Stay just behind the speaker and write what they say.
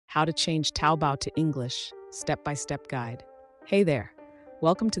How to Change Taobao to English, Step-by-Step Guide. Hey there,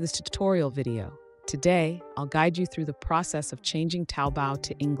 welcome to this tutorial video. Today, I'll guide you through the process of changing Taobao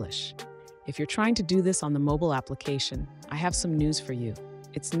to English. If you're trying to do this on the mobile application, I have some news for you.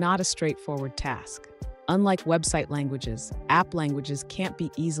 It's not a straightforward task. Unlike website languages, app languages can't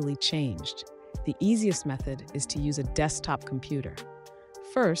be easily changed. The easiest method is to use a desktop computer.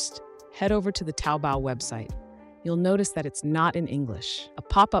 First, head over to the Taobao website. You'll notice that it's not in English. A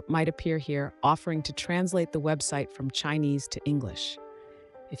pop-up might appear here offering to translate the website from Chinese to English.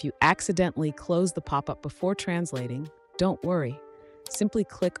 If you accidentally close the pop-up before translating, don't worry. Simply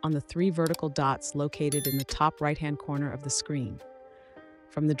click on the 3 vertical dots located in the top right-hand corner of the screen.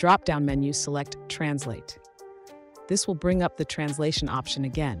 From the drop-down menu, select Translate. This will bring up the translation option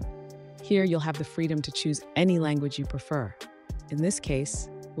again. Here, you'll have the freedom to choose any language you prefer. In this case,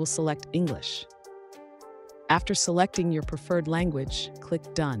 we'll select English. After selecting your preferred language,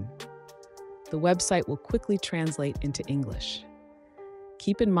 click Done. The website will quickly translate into English.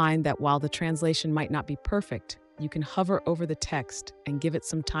 Keep in mind that while the translation might not be perfect, you can hover over the text and give it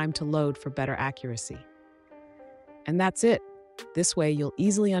some time to load for better accuracy. And that's it. This way, you'll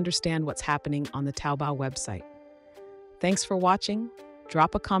easily understand what's happening on the Taobao website. Thanks for watching.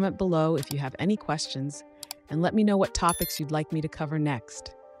 Drop a comment below if you have any questions, and let me know what topics you'd like me to cover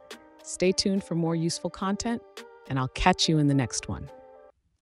next. Stay tuned for more useful content, and I'll catch you in the next one.